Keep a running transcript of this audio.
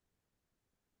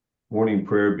Morning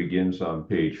prayer begins on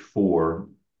page 4.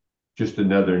 Just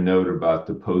another note about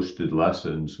the posted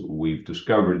lessons. We've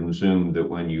discovered in Zoom that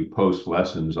when you post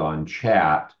lessons on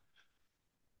chat,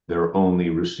 they're only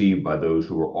received by those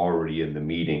who are already in the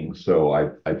meeting. So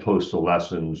I post the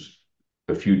lessons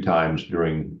a few times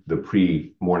during the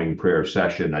pre-morning prayer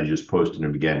session. I just posted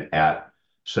them again at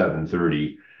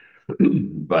 7:30,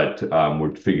 but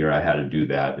we're figuring out how to do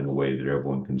that in a way that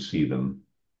everyone can see them.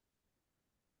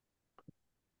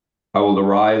 I will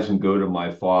arise and go to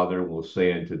my father and will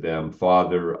say unto them,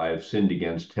 Father, I have sinned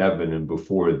against heaven and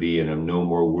before thee, and am no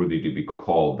more worthy to be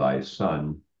called thy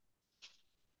son.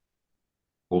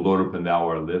 O Lord, open thou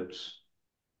our lips.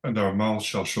 And our mouth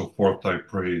shall show forth thy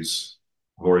praise,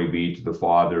 Glory be to the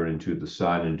Father, and to the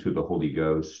Son, and to the Holy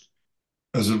Ghost.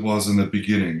 as it was in the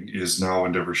beginning, is now,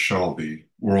 and ever shall be,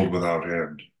 world without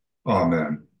end.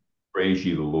 Amen. Praise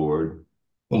ye the Lord.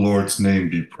 The Lord's name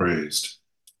be praised.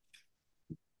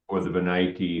 For the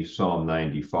Venite, Psalm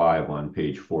 95 on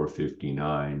page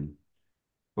 459.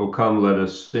 O come, let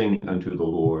us sing unto the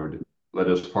Lord. Let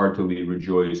us heartily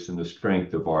rejoice in the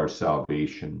strength of our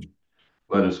salvation.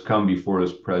 Let us come before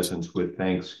his presence with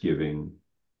thanksgiving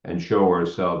and show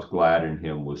ourselves glad in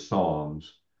him with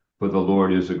psalms. For the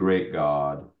Lord is a great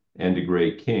God and a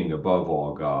great King above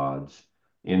all gods.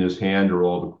 In his hand are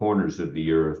all the corners of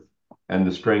the earth, and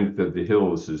the strength of the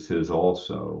hills is his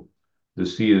also. The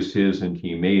sea is his, and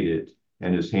he made it,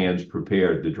 and his hands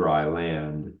prepared the dry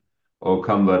land. O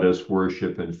come, let us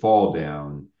worship and fall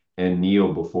down and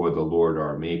kneel before the Lord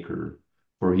our Maker.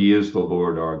 For he is the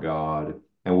Lord our God,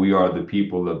 and we are the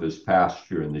people of his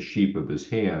pasture and the sheep of his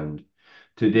hand.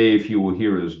 Today, if you will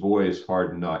hear his voice,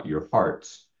 harden not your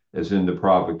hearts, as in the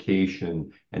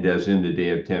provocation and as in the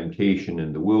day of temptation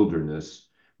in the wilderness,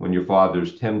 when your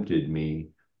fathers tempted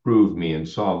me, proved me, and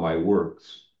saw my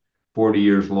works. 40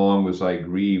 years long was I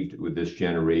grieved with this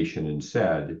generation and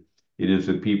said, It is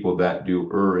a people that do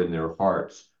err in their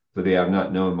hearts, for they have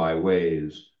not known my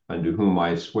ways, unto whom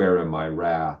I swear in my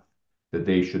wrath, that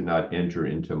they should not enter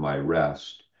into my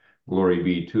rest. Glory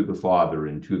be to the Father,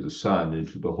 and to the Son, and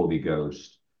to the Holy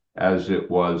Ghost, as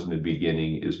it was in the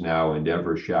beginning, is now, and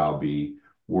ever shall be,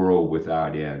 world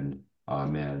without end.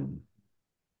 Amen.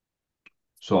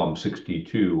 Psalm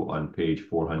 62 on page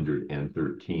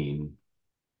 413.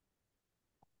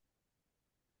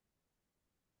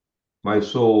 My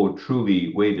soul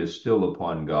truly waiteth still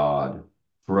upon God,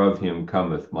 for of him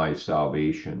cometh my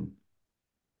salvation.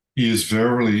 He is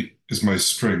verily is my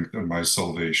strength and my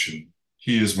salvation.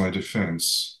 He is my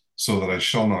defense, so that I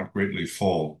shall not greatly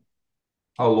fall.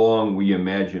 How long we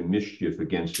imagine mischief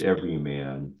against every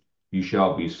man? You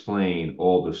shall be slain,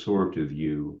 all the sort of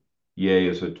you. Yea,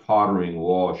 as a tottering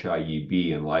wall shall ye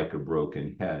be, and like a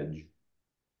broken hedge.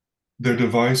 Their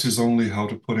device is only how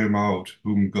to put him out,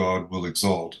 whom God will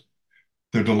exalt.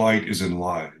 Their delight is in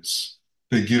lies.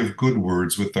 They give good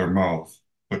words with their mouth,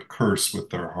 but curse with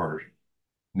their heart.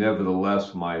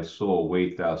 Nevertheless, my soul,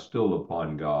 wait thou still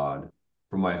upon God,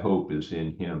 for my hope is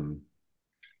in him.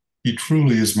 He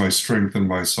truly is my strength and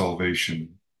my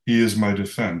salvation. He is my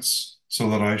defense, so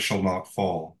that I shall not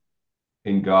fall.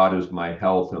 In God is my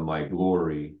health and my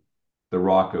glory, the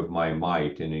rock of my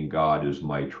might, and in God is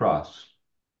my trust.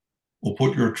 Will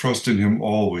put your trust in him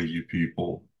always, you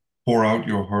people. Pour out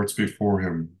your hearts before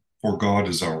him, for God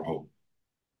is our hope.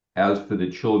 As for the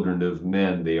children of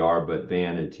men, they are but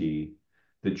vanity.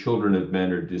 The children of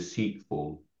men are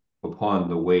deceitful. Upon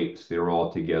the weights, they are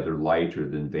altogether lighter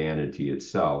than vanity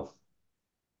itself.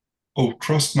 Oh,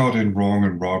 trust not in wrong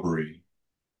and robbery.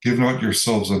 Give not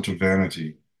yourselves unto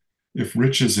vanity. If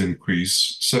riches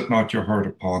increase, set not your heart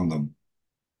upon them.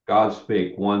 God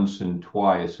spake once and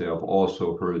twice, I have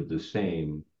also heard the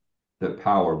same, that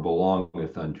power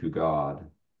belongeth unto God.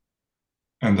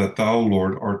 And that thou,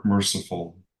 Lord, art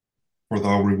merciful, for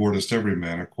thou rewardest every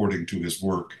man according to his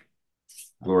work.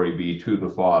 Glory be to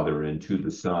the Father, and to the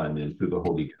Son, and to the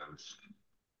Holy Ghost.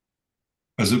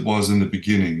 As it was in the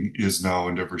beginning, is now,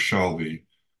 and ever shall be,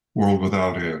 world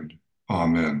without end.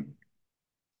 Amen.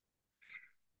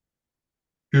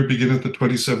 Here beginneth the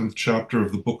 27th chapter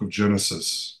of the book of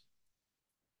Genesis.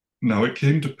 Now it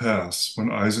came to pass,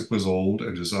 when Isaac was old,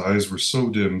 and his eyes were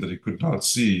so dim that he could not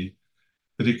see,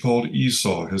 that he called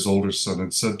Esau his older son,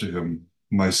 and said to him,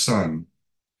 My son.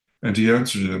 And he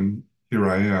answered him, Here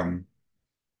I am.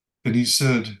 Then he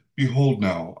said, Behold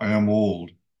now, I am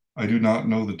old. I do not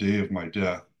know the day of my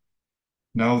death.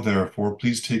 Now therefore,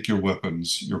 please take your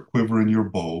weapons, your quiver and your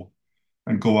bow,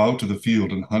 and go out to the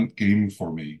field and hunt game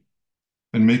for me,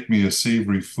 and make me a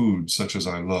savory food such as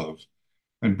I love,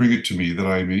 and bring it to me that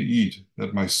I may eat,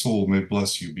 that my soul may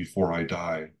bless you before I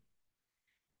die.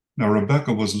 Now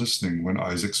Rebekah was listening when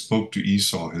Isaac spoke to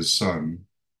Esau his son,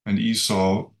 and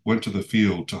Esau went to the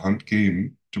field to hunt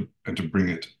game and to bring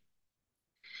it.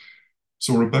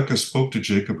 So Rebekah spoke to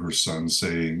Jacob her son,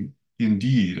 saying,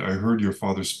 Indeed, I heard your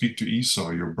father speak to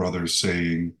Esau your brother,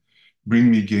 saying,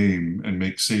 Bring me game and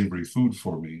make savory food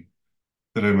for me,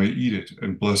 that I may eat it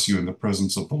and bless you in the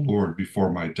presence of the Lord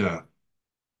before my death.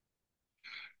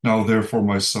 Now therefore,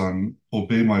 my son,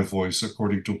 obey my voice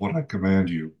according to what I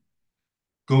command you.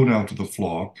 Go now to the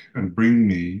flock and bring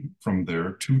me from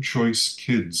there 2 choice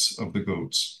kids of the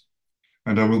goats,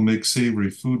 and I will make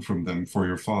savory food from them for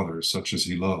your father, such as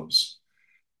he loves.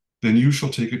 Then you shall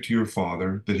take it to your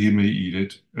father, that he may eat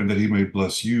it, and that he may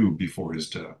bless you before his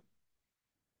death.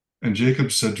 And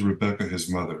Jacob said to Rebekah his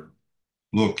mother,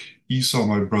 Look, Esau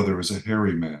my brother is a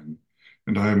hairy man,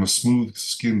 and I am a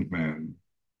smooth-skinned man.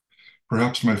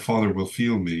 Perhaps my father will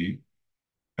feel me,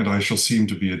 and I shall seem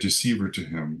to be a deceiver to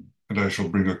him, and I shall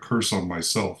bring a curse on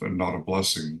myself and not a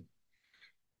blessing.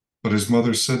 But his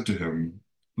mother said to him,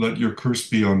 Let your curse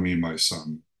be on me, my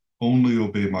son. Only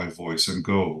obey my voice and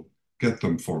go, get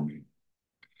them for me.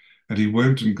 And he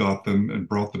went and got them and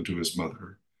brought them to his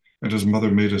mother. And his mother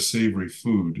made a savory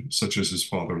food, such as his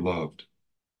father loved.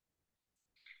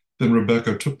 Then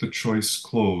Rebekah took the choice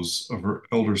clothes of her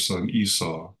elder son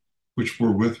Esau, which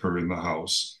were with her in the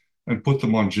house, and put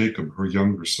them on Jacob, her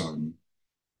younger son.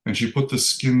 And she put the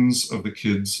skins of the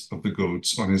kids of the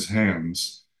goats on his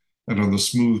hands and on the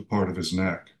smooth part of his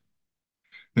neck.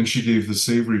 Then she gave the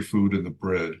savory food and the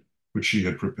bread, which she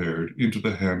had prepared, into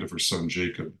the hand of her son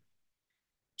Jacob.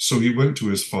 So he went to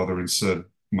his father and said,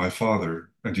 My father.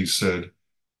 And he said,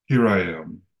 Here I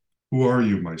am. Who are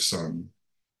you, my son?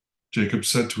 Jacob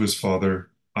said to his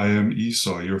father, I am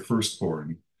Esau, your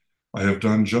firstborn. I have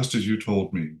done just as you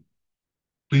told me.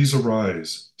 Please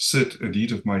arise, sit and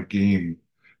eat of my game,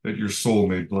 that your soul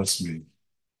may bless me.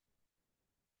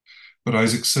 But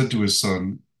Isaac said to his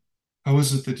son, How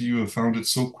is it that you have found it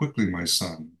so quickly, my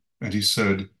son? And he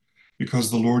said,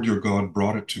 Because the Lord your God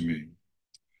brought it to me.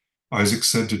 Isaac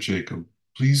said to Jacob,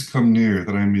 Please come near,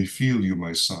 that I may feel you,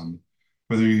 my son,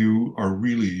 whether you are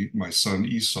really my son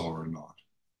Esau or not.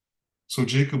 So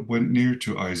Jacob went near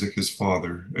to Isaac his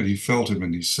father, and he felt him,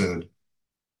 and he said,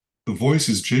 The voice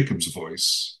is Jacob's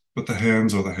voice, but the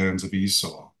hands are the hands of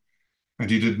Esau.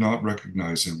 And he did not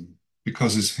recognize him,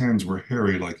 because his hands were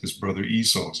hairy like his brother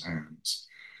Esau's hands.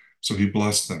 So he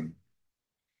blessed them.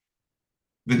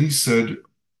 Then he said,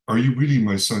 Are you really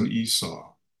my son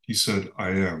Esau? He said, I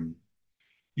am.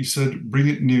 He said, Bring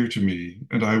it near to me,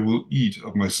 and I will eat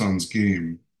of my son's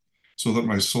game, so that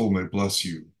my soul may bless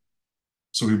you.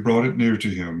 So he brought it near to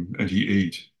him, and he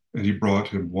ate, and he brought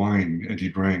him wine, and he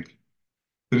drank.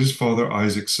 Then his father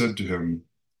Isaac said to him,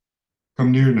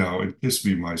 Come near now and kiss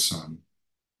me, my son.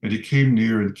 And he came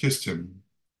near and kissed him,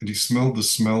 and he smelled the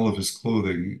smell of his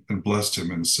clothing, and blessed him,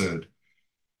 and said,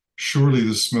 Surely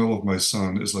the smell of my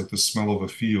son is like the smell of a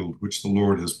field which the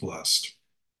Lord has blessed.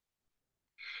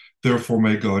 Therefore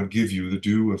may God give you the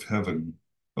dew of heaven,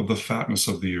 of the fatness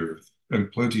of the earth,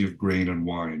 and plenty of grain and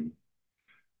wine.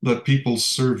 Let peoples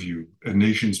serve you, and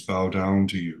nations bow down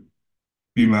to you.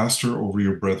 Be master over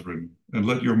your brethren, and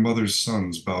let your mother's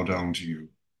sons bow down to you.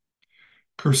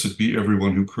 Cursed be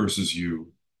everyone who curses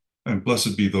you, and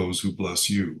blessed be those who bless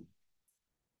you.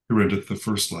 Here endeth the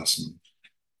first lesson.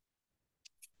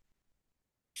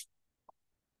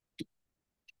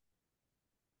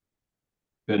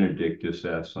 Benedictus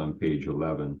es on page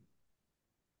 11.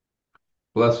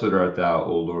 Blessed art thou,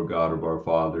 O Lord God of our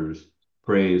fathers,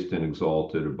 praised and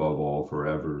exalted above all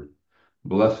forever.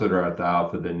 Blessed art thou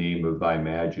for the name of thy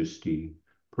majesty,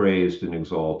 praised and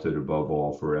exalted above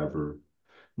all forever.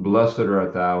 Blessed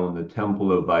art thou in the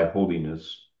temple of thy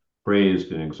holiness,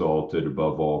 praised and exalted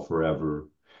above all forever.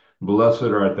 Blessed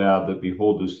art thou that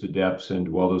beholdest the depths and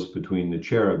dwellest between the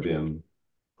cherubim,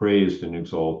 praised and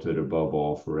exalted above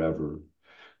all forever.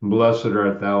 Blessed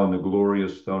art thou in the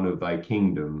glorious throne of thy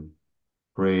kingdom,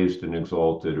 praised and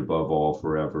exalted above all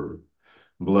forever.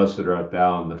 Blessed art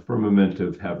thou in the firmament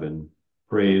of heaven,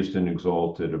 praised and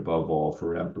exalted above all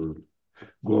forever.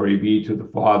 Glory be to the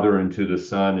Father, and to the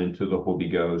Son, and to the Holy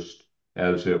Ghost,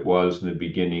 as it was in the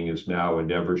beginning, is now,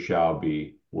 and ever shall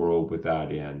be, world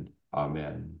without end.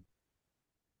 Amen.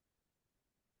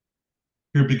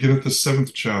 Here beginneth the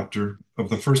 7th chapter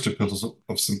of the first epistle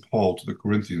of St. Paul to the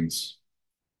Corinthians.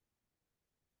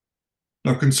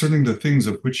 Now concerning the things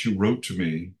of which you wrote to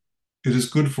me, it is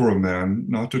good for a man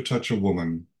not to touch a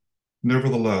woman.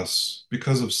 Nevertheless,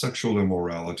 because of sexual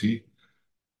immorality,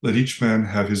 let each man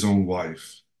have his own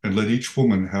wife, and let each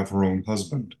woman have her own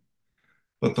husband.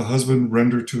 Let the husband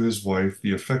render to his wife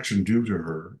the affection due to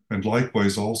her, and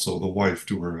likewise also the wife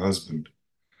to her husband.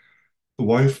 The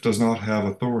wife does not have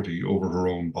authority over her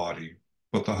own body,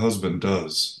 but the husband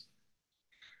does.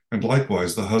 And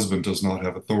likewise the husband does not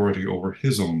have authority over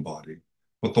his own body,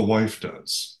 but the wife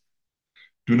does.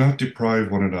 Do not deprive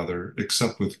one another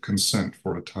except with consent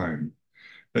for a time,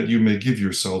 that you may give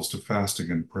yourselves to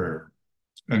fasting and prayer,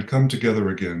 and come together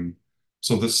again,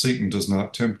 so that Satan does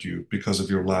not tempt you because of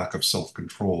your lack of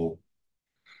self-control.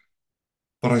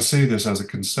 But I say this as a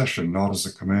concession, not as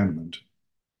a commandment.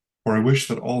 For I wish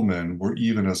that all men were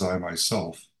even as I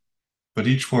myself, but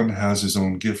each one has his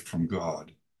own gift from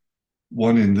God,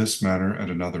 one in this manner and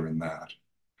another in that.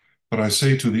 But I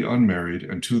say to the unmarried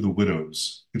and to the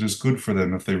widows, it is good for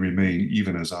them if they remain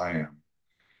even as I am.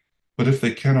 But if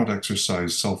they cannot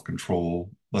exercise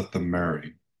self-control, let them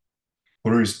marry.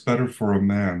 For it is better for a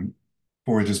man,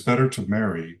 for it is better to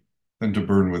marry than to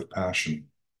burn with passion.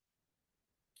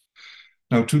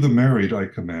 Now to the married I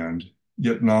command,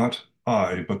 yet not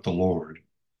I, but the Lord.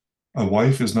 A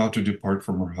wife is not to depart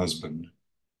from her husband,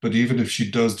 but even if she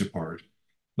does depart,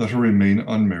 let her remain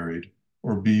unmarried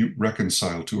or be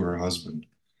reconciled to her husband.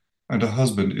 And a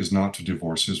husband is not to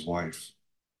divorce his wife.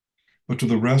 But to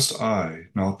the rest I,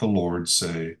 not the Lord,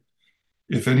 say,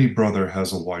 if any brother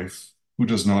has a wife who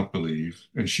does not believe,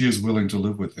 and she is willing to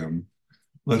live with him,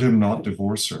 let him not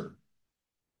divorce her.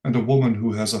 And a woman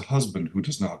who has a husband who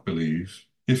does not believe,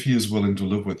 if he is willing to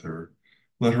live with her,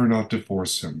 let her not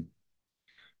divorce him.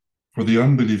 For the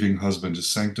unbelieving husband is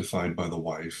sanctified by the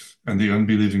wife, and the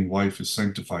unbelieving wife is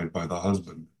sanctified by the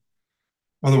husband.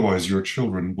 Otherwise your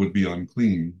children would be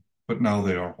unclean, but now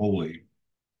they are holy.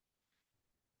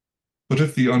 But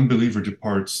if the unbeliever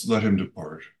departs, let him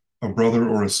depart. A brother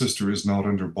or a sister is not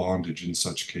under bondage in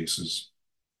such cases.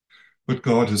 But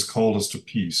God has called us to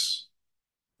peace.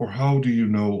 For how do you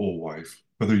know, O wife,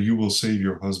 whether you will save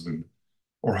your husband?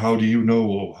 Or how do you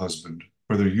know, O husband,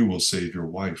 whether you will save your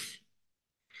wife?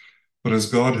 But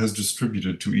as God has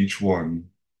distributed to each one,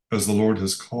 as the Lord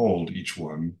has called each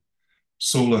one,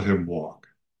 so let him walk.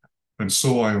 And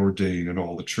so I ordain in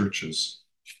all the churches.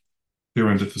 Here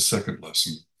endeth the second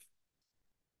lesson.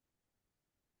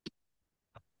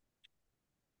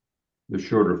 The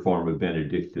shorter form of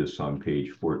Benedictus on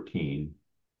page 14.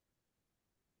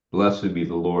 Blessed be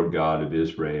the Lord God of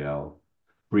Israel,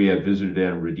 for he hath visited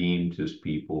and redeemed his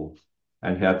people,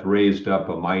 and hath raised up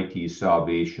a mighty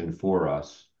salvation for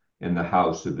us in the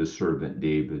house of his servant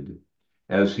David,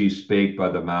 as he spake by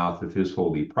the mouth of his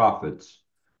holy prophets,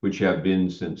 which have been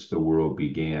since the world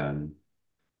began,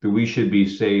 that we should be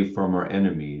saved from our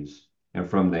enemies and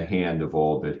from the hand of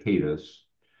all that hate us.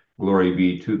 Glory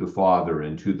be to the Father,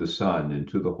 and to the Son, and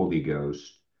to the Holy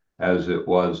Ghost, as it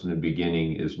was in the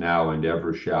beginning, is now, and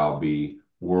ever shall be,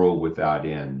 world without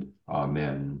end.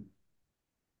 Amen.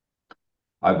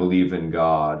 I believe in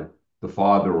God, the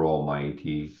Father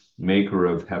Almighty, maker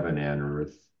of heaven and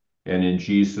earth, and in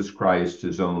Jesus Christ,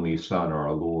 his only Son,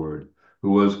 our Lord,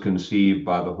 who was conceived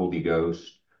by the Holy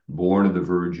Ghost, born of the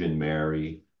Virgin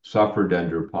Mary, suffered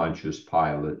under Pontius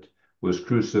Pilate, was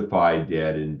crucified,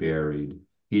 dead, and buried.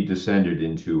 He descended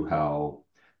into hell.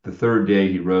 The third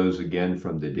day he rose again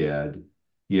from the dead.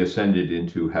 He ascended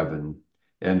into heaven,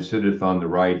 and sitteth on the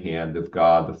right hand of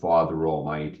God the Father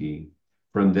Almighty.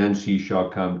 From thence he shall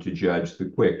come to judge the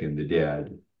quick and the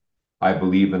dead. I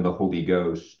believe in the Holy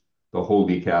Ghost, the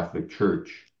holy Catholic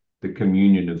Church, the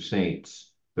communion of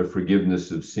saints, the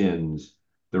forgiveness of sins,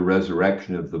 the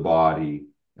resurrection of the body,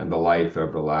 and the life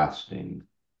everlasting.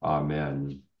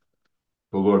 Amen.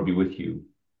 The Lord be with you.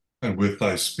 And with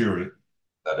thy spirit.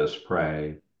 Let us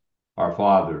pray. Our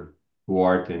Father, who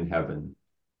art in heaven,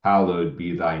 hallowed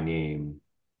be thy name.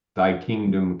 Thy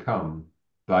kingdom come,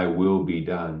 thy will be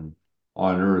done,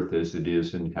 on earth as it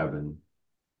is in heaven.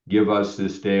 Give us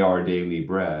this day our daily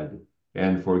bread,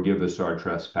 and forgive us our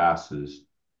trespasses,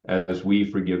 as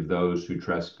we forgive those who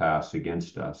trespass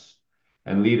against us.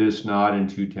 And lead us not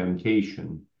into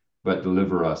temptation, but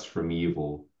deliver us from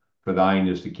evil. For thine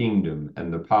is the kingdom,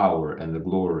 and the power, and the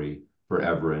glory,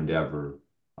 forever and ever.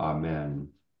 Amen.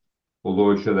 O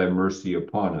Lord, show thy mercy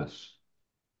upon us.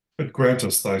 And grant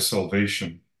us thy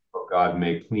salvation. O God,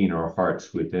 make clean our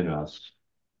hearts within us.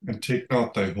 And take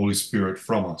not thy Holy Spirit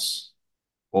from us.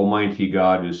 Almighty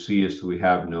God, who seest we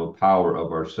have no power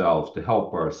of ourselves to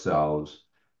help ourselves,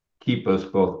 keep us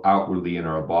both outwardly in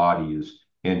our bodies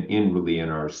and inwardly in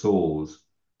our souls,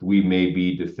 that we may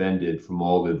be defended from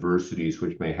all adversities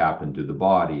which may happen to the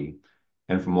body,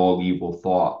 and from all evil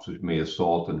thoughts which may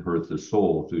assault and hurt the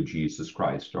soul, through Jesus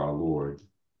Christ our Lord.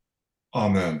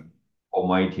 Amen.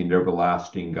 Almighty and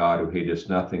everlasting God, who hatest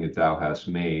nothing that thou hast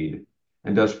made,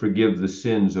 and dost forgive the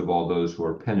sins of all those who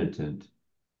are penitent.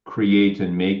 Create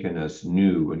and make in us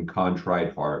new and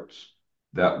contrite hearts,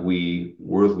 that we,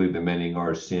 worthily lamenting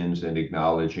our sins and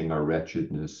acknowledging our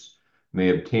wretchedness, may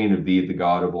obtain of thee, the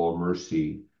God of all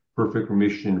mercy, perfect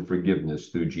remission and forgiveness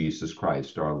through Jesus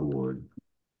Christ our Lord.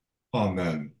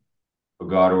 Amen. O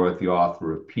God, who art the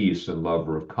author of peace and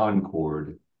lover of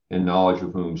concord, in knowledge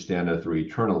of whom standeth our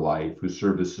eternal life, whose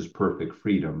service is perfect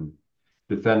freedom,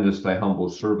 defend us, thy humble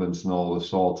servants, in all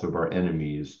assaults of our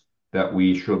enemies, that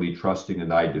we, surely trusting in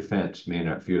thy defense, may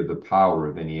not fear the power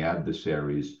of any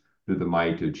adversaries, through the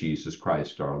might of Jesus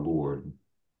Christ our Lord.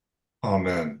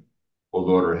 Amen. O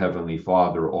Lord, our heavenly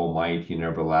Father, almighty and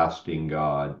everlasting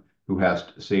God, who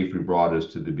hast safely brought us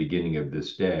to the beginning of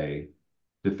this day,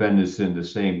 defend us in the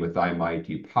same with thy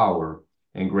mighty power,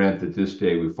 and grant that this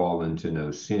day we fall into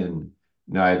no sin,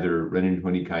 neither run into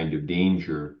any kind of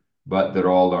danger, but that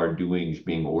all our doings,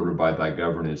 being ordered by thy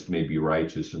governance, may be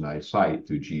righteous in thy sight,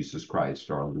 through Jesus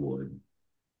Christ our Lord.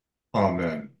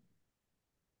 Amen.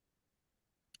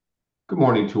 Good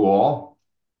morning to all.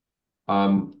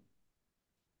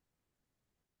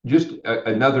 Just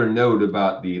another note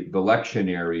about the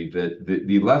lectionary, that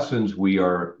the lessons we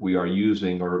are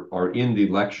using are in the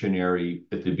lectionary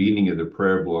at the beginning of the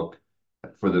prayer book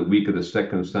for the week of the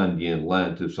second Sunday in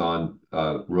Lent. It's on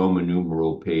Roman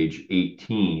numeral page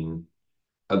 18.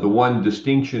 The one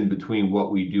distinction between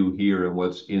what we do here and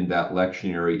what's in that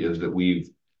lectionary is that we've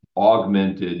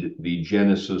augmented the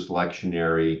Genesis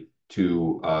lectionary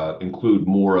to include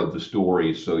more of the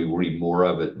story, so you read more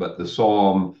of it. But the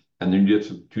Psalm and the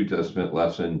New Testament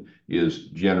lesson is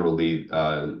generally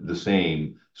the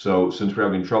same. So since we're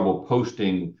having trouble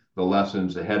posting the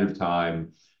lessons ahead of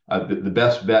time, the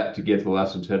best bet to get the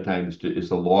lessons ahead of time is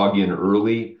to log in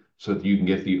early, so that you can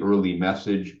get the early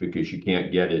message, because you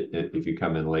can't get it if you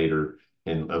come in later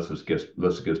unless it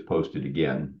gets posted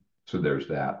again. So there's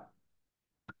that.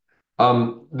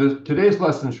 Today's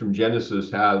lessons from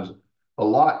Genesis has a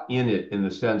lot in it, in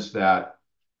the sense that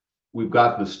we've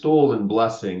got the stolen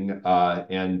blessing,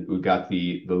 and we've got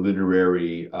the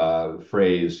literary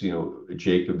phrase,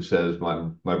 Jacob says,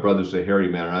 my brother's a hairy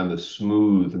man, and I'm a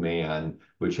smooth man,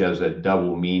 which has that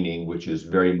double meaning, which is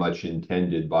very much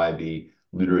intended by the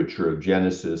literature of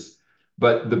Genesis.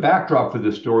 But the backdrop for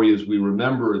the story is, we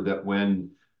remember that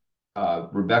when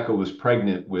Rebekah was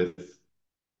pregnant with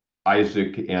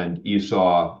Isaac and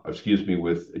Esau,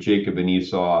 with Jacob and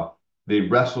Esau, they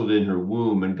wrestled in her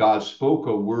womb, and God spoke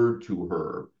a word to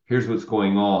her. Here's what's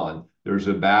going on. There's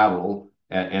a battle,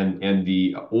 and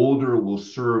the older will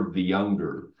serve the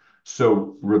younger.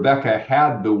 So Rebekah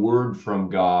had the word from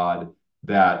God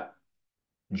that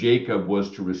Jacob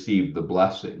was to receive the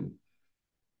blessing.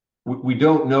 We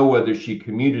don't know whether she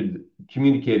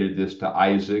communicated this to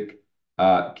Isaac,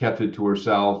 kept it to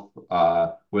herself,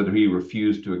 whether he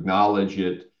refused to acknowledge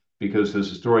it, because as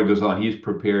the story goes on, he's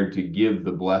prepared to give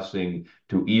the blessing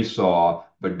to Esau,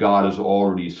 but God has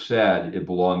already said it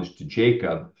belongs to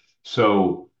Jacob.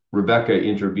 So Rebekah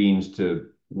intervenes to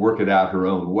work it out her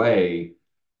own way.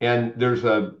 And there's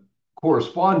a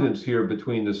correspondence here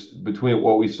between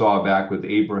what we saw back with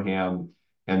Abraham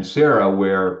and Sarah,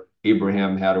 where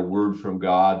Abraham had a word from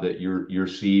God that your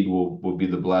seed will be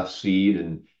the blessed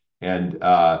seed, and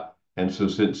so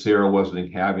since Sarah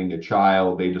wasn't having a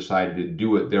child, they decided to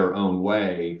do it their own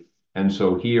way. And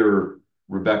so here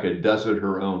Rebekah does it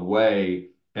her own way.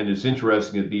 And it's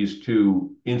interesting that these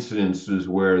two incidences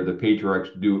where the patriarchs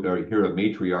do, or here a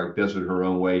matriarch does it her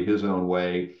own way, his own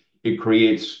way, it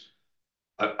creates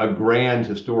a grand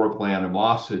historical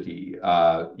animosity,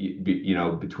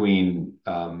 between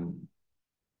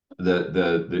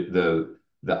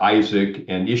the Isaac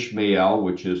and Ishmael,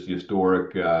 which is the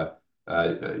historic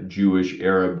Jewish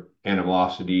Arab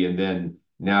animosity, and then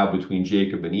now between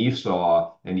Jacob and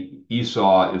Esau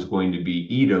is going to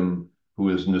be Edom, who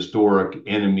is an historic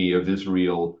enemy of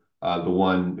Israel, the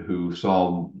one who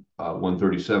Psalm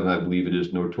 137, I believe it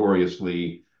is,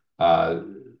 notoriously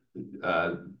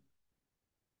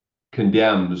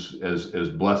condemns as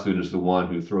blessed is the one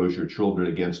who throws your children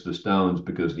against the stones,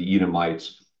 because the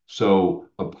Edomites so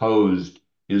opposed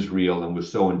Israel and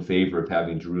was so in favor of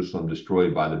having Jerusalem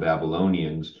destroyed by the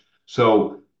Babylonians.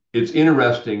 So it's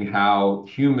interesting how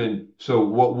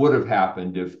what would have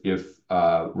happened if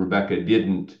Rebekah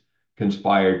didn't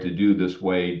conspire to do this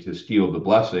way to steal the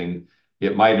blessing?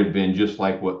 It might have been just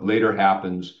like what later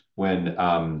happens when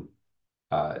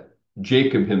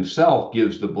Jacob himself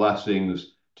gives the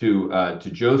blessings to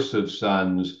Joseph's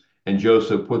sons, and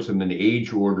Joseph puts them in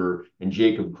age order, and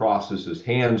Jacob crosses his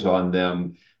hands on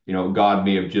them. God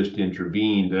may have just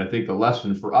intervened. And I think the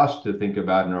lesson for us to think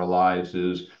about in our lives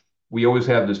is we always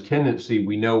have this tendency,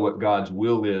 we know what God's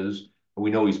will is, and we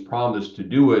know he's promised to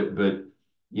do it, but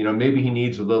maybe he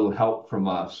needs a little help from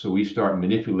us. So we start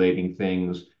manipulating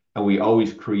things and we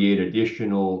always create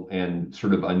additional and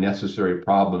sort of unnecessary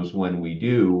problems when we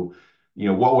do.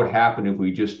 What would happen if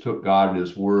we just took God at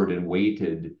his word and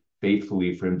waited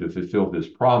faithfully for him to fulfill his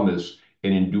promise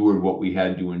and endured what we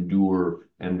had to endure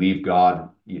and leave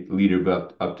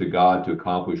it up to God to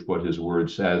accomplish what his word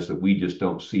says, that we just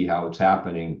don't see how it's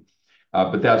happening.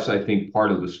 But that's, I think,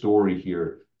 part of the story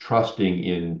here, trusting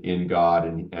in God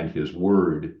and his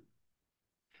word.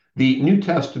 The New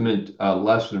Testament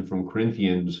lesson from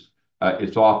Corinthians,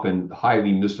 it's often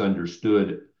highly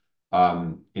misunderstood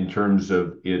in terms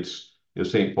of its,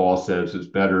 St. Paul says it's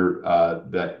better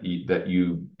that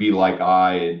you be like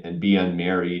I and be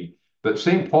unmarried. But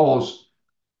St. Paul's,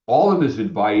 all of his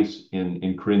advice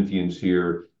in Corinthians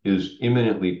here is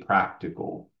eminently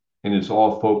practical, and it's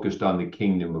all focused on the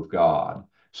kingdom of God.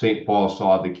 St. Paul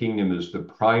saw the kingdom as the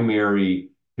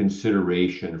primary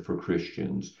consideration for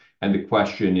Christians. And the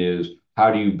question is,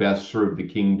 how do you best serve the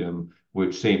kingdom,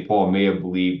 which St. Paul may have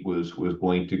believed was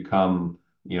going to come,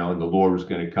 and the Lord was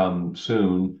going to come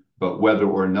soon. But whether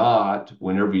or not,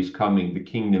 whenever he's coming, the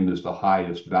kingdom is the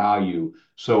highest value.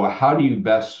 So how do you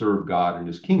best serve God in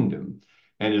his kingdom?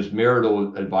 And his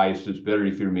marital advice is better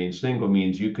if you remain single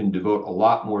means you can devote a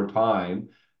lot more time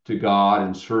to God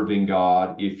and serving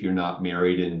God if you're not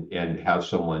married and have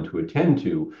someone to attend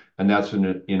to. And that's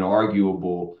an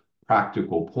inarguable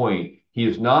practical point. He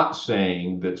is not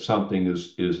saying that something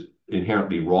is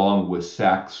inherently wrong with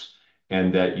sex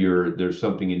and that there's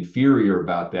something inferior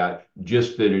about that,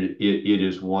 just that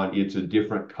it's a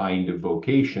different kind of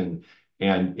vocation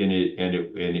and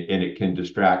it can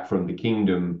distract from the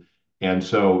kingdom. And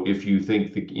so if you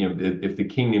think if the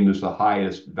kingdom is the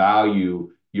highest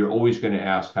value, you're always going to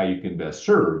ask how you can best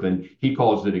serve. And he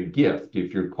calls it a gift.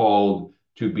 If you're called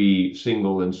to be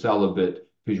single and celibate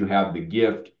because you have the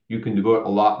gift, you can devote a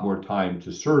lot more time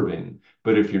to serving.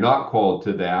 But if you're not called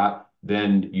to that,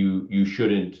 then you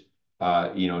shouldn't,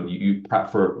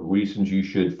 for reasons you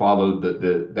should follow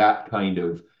that kind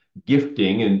of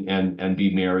gifting and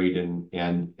be married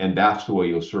and that's the way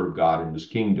you'll serve God in his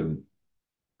kingdom.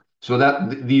 So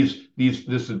that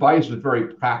this advice is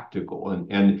very practical,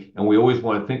 and we always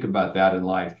want to think about that in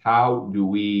life. How do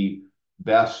we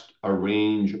best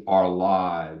arrange our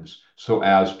lives so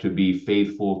as to be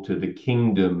faithful to the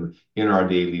kingdom in our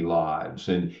daily lives,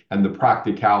 and the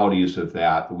practicalities of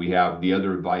that? We have the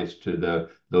other advice to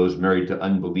those married to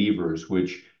unbelievers,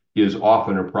 which is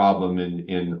often a problem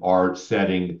in our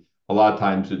setting. A lot of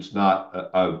times it's not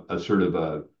a sort of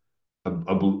a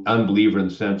unbeliever in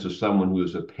the sense of someone who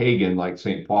is a pagan, like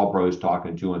St. Paul probably was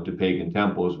talking to went to pagan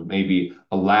temples, but maybe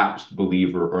a lapsed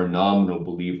believer or a nominal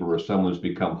believer or someone who's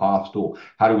become hostile.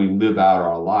 How do we live out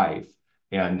our life?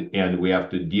 And we have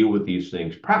to deal with these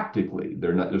things practically.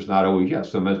 There's not always,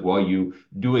 yes, sometimes, well, you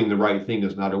doing the right thing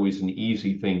is not always an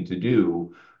easy thing to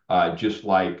do. Just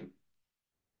like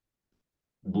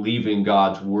believing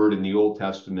God's word in the Old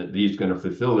Testament that he's going to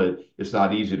fulfill it, it's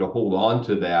not easy to hold on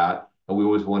to that. And we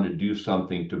always want to do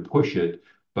something to push it,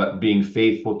 but being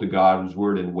faithful to God's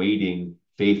word and waiting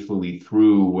faithfully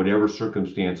through whatever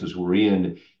circumstances we're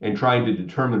in and trying to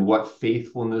determine what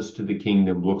faithfulness to the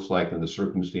kingdom looks like in the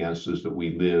circumstances that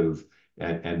we live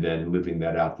and then living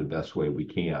that out the best way we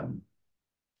can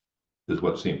is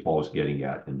what St. Paul is getting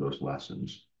at in those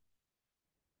lessons.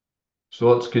 So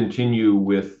let's continue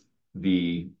with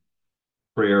the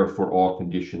prayer for all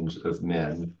conditions of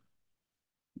men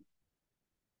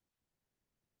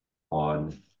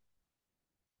on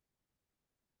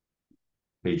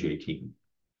page 18.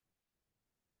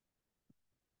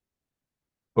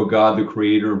 O God, the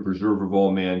creator and preserver of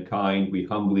all mankind, we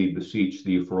humbly beseech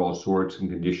thee for all sorts and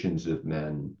conditions of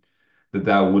men, that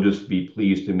thou wouldest be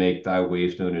pleased to make thy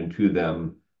ways known unto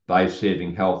them, thy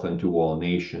saving health unto all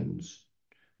nations.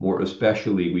 More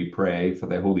especially we pray for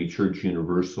thy holy Church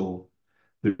universal,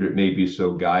 that it may be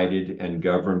so guided and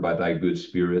governed by thy good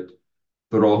Spirit,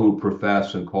 that all who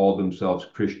profess and call themselves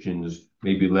Christians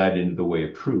may be led into the way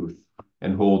of truth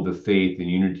and hold the faith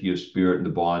and unity of spirit and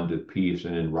the bond of peace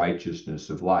and in righteousness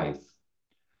of life.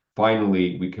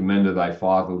 Finally, we commend to thy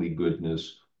fatherly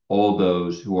goodness all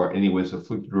those who are anyways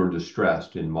afflicted or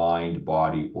distressed in mind,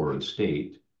 body, or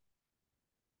estate.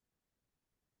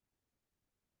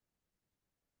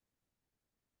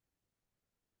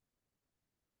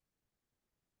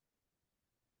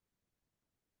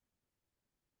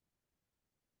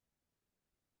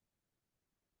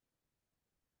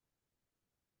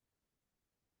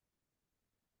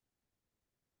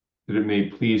 That it may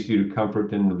please you to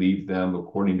comfort and relieve them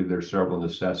according to their several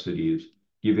necessities,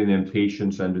 giving them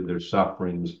patience under their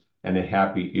sufferings and a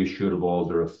happy issue of all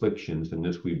their afflictions. And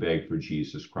this we beg for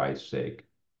Jesus Christ's sake.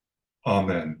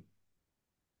 Amen.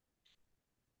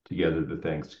 Together the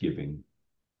thanksgiving.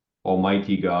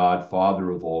 Almighty God,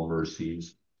 Father of all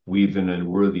mercies, we the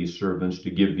unworthy servants to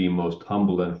give thee most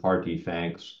humble and hearty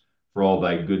thanks for all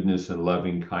thy goodness and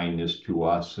loving kindness to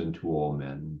us and to all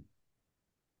men.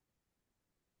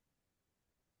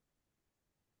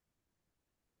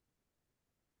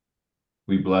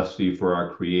 We bless thee for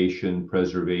our creation,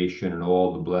 preservation, and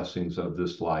all the blessings of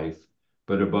this life,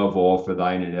 but above all for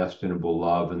thine inestimable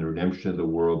love and the redemption of the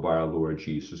world by our Lord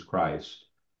Jesus Christ,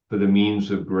 for the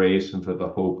means of grace and for the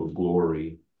hope of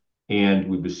glory. And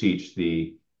we beseech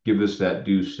thee, give us that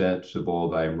due sense of all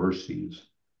thy mercies,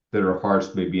 that our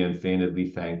hearts may be unfeignedly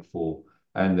thankful,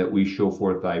 and that we show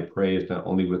forth thy praise not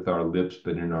only with our lips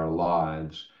but in our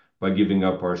lives, by giving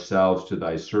up ourselves to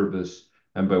thy service,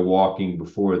 and by walking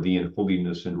before thee in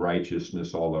holiness and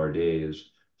righteousness all our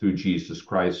days, through Jesus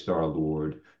Christ our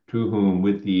Lord, to whom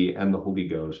with thee and the Holy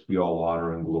Ghost be all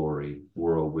honor and glory,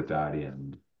 world without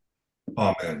end.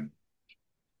 Amen.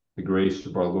 The grace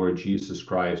of our Lord Jesus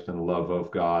Christ and the love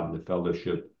of God and the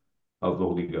fellowship of the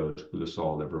Holy Ghost with us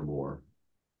all evermore.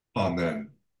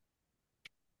 Amen.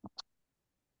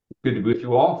 Good to be with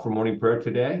you all for morning prayer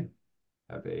today.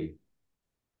 Have a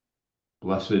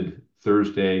blessed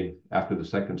Thursday after the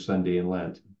second Sunday in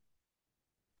Lent.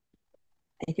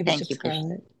 Thank you, Thank Bishop you, Bishop.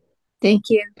 Scarlett. Thank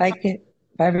you.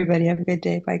 Bye, everybody. Have a good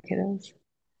day. Bye, kiddos.